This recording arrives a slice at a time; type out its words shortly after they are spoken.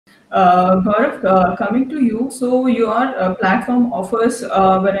Gaurav, coming to you, so your platform offers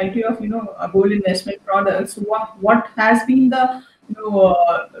a variety of gold investment products. What has been the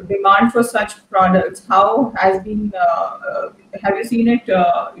demand for such products? How has been have you seen it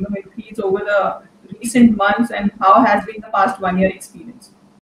increase over the recent months, and how has been the past 1 year experience?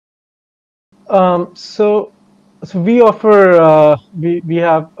 Um, so, so we offer we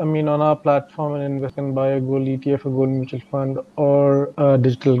have I mean on our platform an investor can buy a gold ETF, a gold mutual fund, or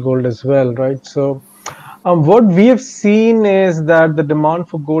digital gold as well, right? So, what we have seen is that the demand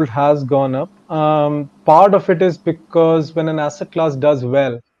for gold has gone up. Part of it is because when an asset class does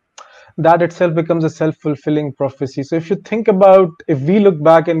well, that itself becomes a self-fulfilling prophecy. So if you think about, if we look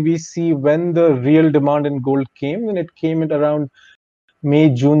back and we see when the real demand in gold came, then it came at around May,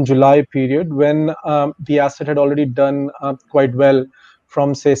 June, July period when the asset had already done quite well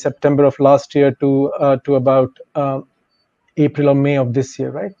from say September of last year to about April or May of this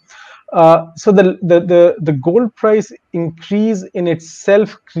year, right? So the gold price increase in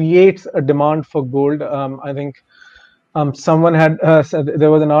itself creates a demand for gold. I think someone had said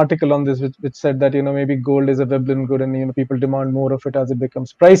there was an article on this which said that maybe gold is a Veblen good and people demand more of it as it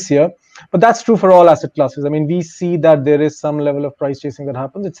becomes pricier. But that's true for all asset classes. I mean, we see that there is some level of price chasing that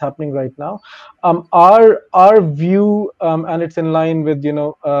happens. It's happening right now. Our view, and it's in line with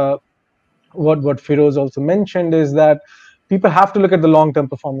what Firoz also mentioned, is that people have to look at the long-term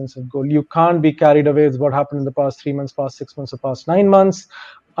performance of gold. You can't be carried away with what happened in the past 3 months, past 6 months, or past 9 months.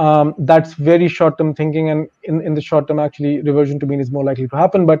 That's very short-term thinking, and in the short term, actually, reversion to mean is more likely to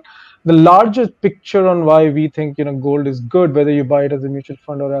happen. But the larger picture on why we think gold is good, whether you buy it as a mutual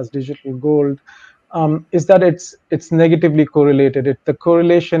fund or as digital gold, is that it's negatively correlated. The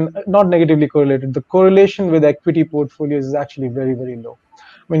correlation, not negatively correlated, the correlation with equity portfolios is actually very, very low.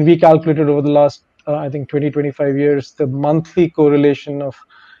 I mean, we calculated over the last, I think, 20-25 years, the monthly correlation of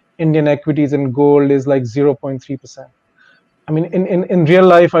Indian equities and gold is like 0.3%. I mean, in real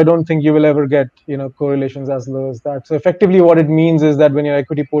life, I don't think you will ever get, correlations as low as that. So effectively, what it means is that when your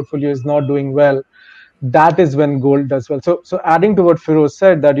equity portfolio is not doing well, that is when gold does well. So adding to what Firoz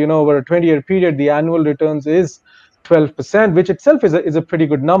said, that over a 20-year period, the annual returns is 12%, which itself is a pretty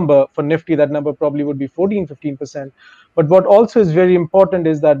good number. For Nifty, that number probably would be 14-15%. But what also is very important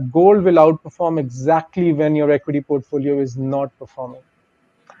is that gold will outperform exactly when your equity portfolio is not performing,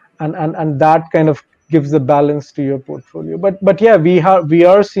 and that kind of gives the balance to your portfolio. But yeah, we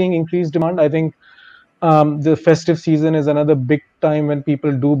are seeing increased demand. I think the festive season is another big time when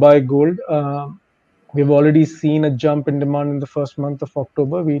people do buy gold. We've already seen a jump in demand in the first month of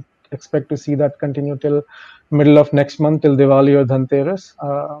October. We expect to see that continue till middle of next month, till Diwali or Dhanteras.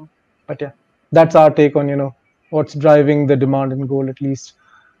 But yeah, that's our take on what's driving the demand in gold, at least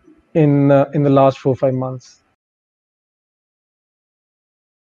in the last 4 or 5 months.